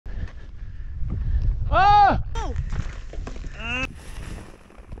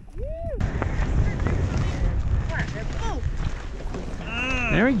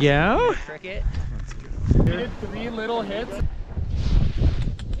we go. Trick it. We did 3 little hits.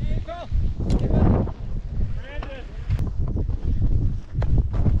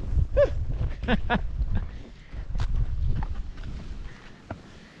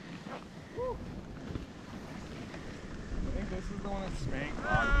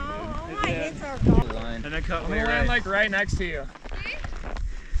 And then cut way right. Like right next to you. See?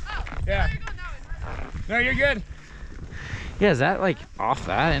 Oh, yeah. There you go. No, you're good. Yeah, is that like off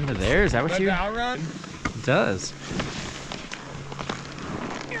that into there? Is that what Let you? the outrun? It does.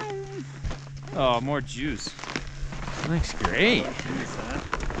 Oh, more juice. Looks great.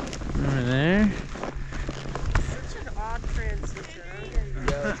 Over there. Such an odd transition.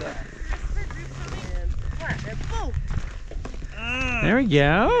 There we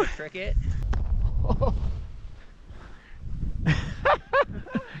go. Trick it.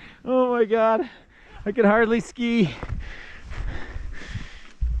 Oh my god, I could hardly ski.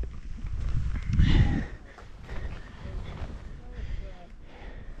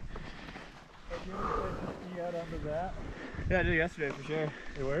 Yeah, I did yesterday for sure.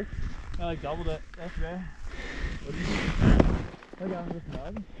 It worked? I like doubled it yesterday. What did you do? Like on this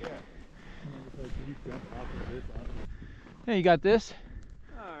mud? Yeah. And then just like, did you jump off of this onto this? Hey, you got this?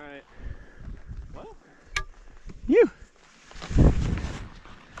 Alright. Well. You.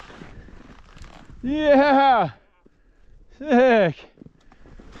 Yeah. Sick.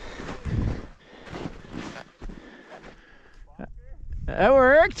 That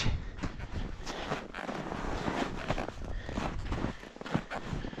worked.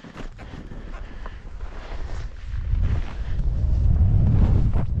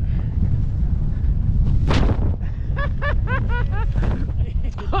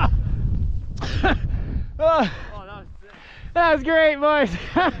 Oh, that was great, boys.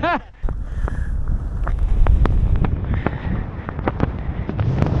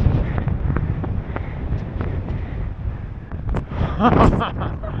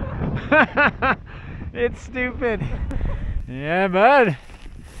 It's stupid. Yeah, bud.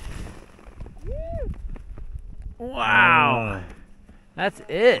 Wow. That's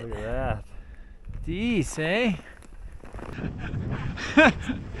it. Look at that. Jeez, eh?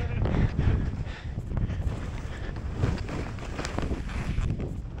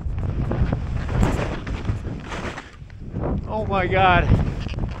 Oh my god.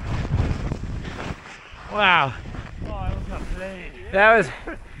 Wow. Oh, I almost got played. That was,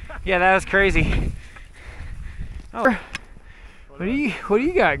 yeah, that was crazy. Oh, what do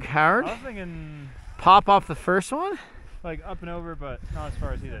you got, Howard? I was thinking Pop off the first one? like up and over, but not as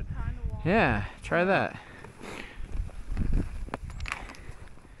far as he did. Yeah, try that.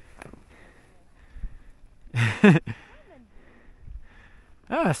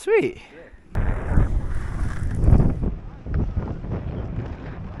 Oh, sweet.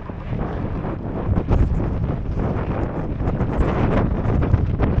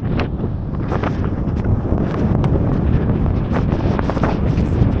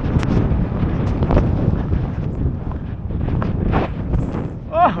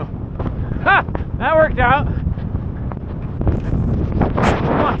 Oh, ha, that worked out.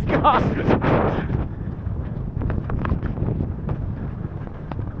 Oh my god.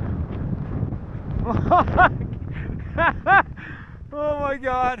 Oh my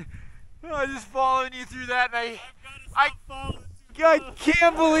god. I just following you through that and I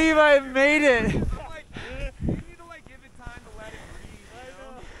can't believe I made it. You need to like give it time to let it breathe. I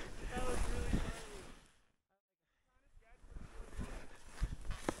know. That was really funny.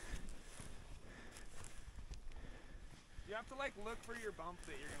 You have to like look for your bump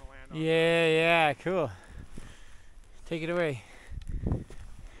that you're gonna land on. Yeah, cool. Take it away.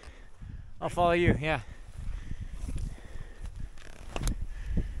 I'll follow you, yeah.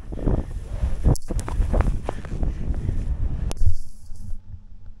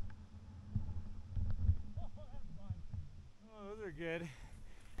 Oh, those are good.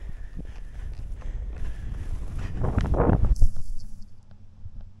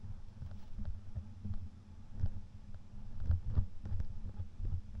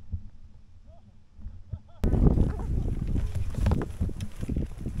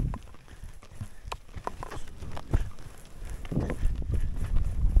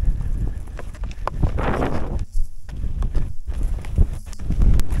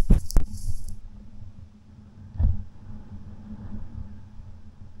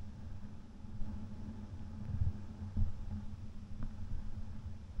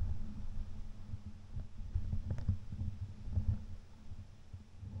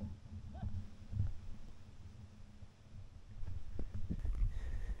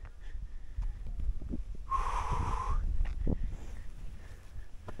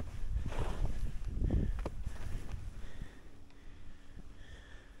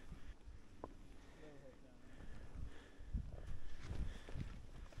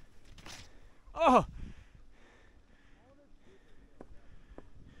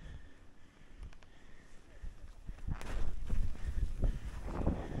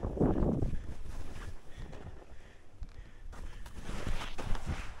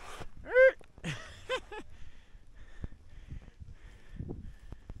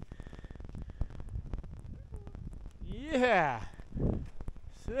 Yeah.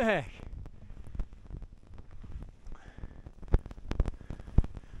 Sick.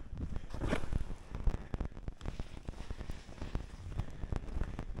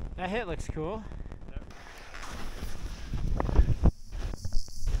 That hit looks cool.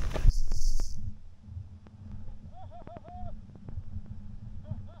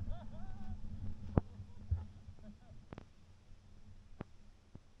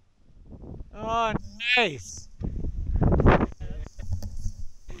 Oh, nice.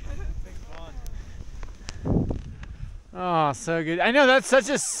 Oh, so good. I know, that's such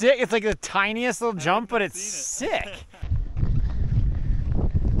a sick, it's like the tiniest little jump, but it's sick.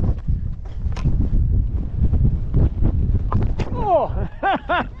 Oh,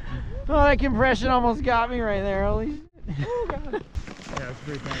 oh, that compression almost got me right there. Holy shit. Oh, God. Yeah, it's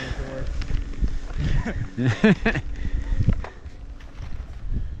pretty funny to work.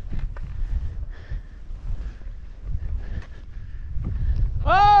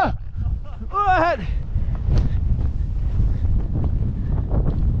 Oh! What?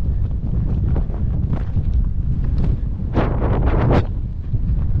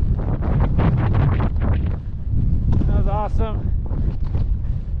 That was awesome.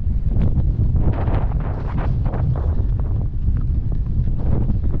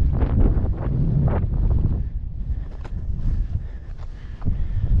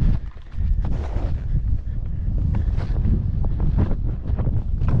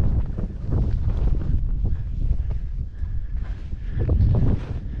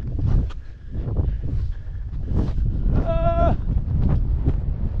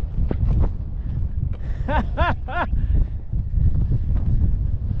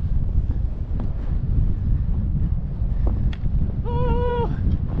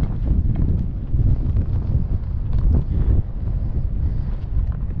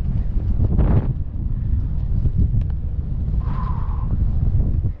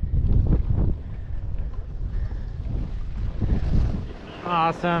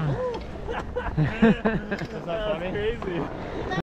 Awesome. That's crazy.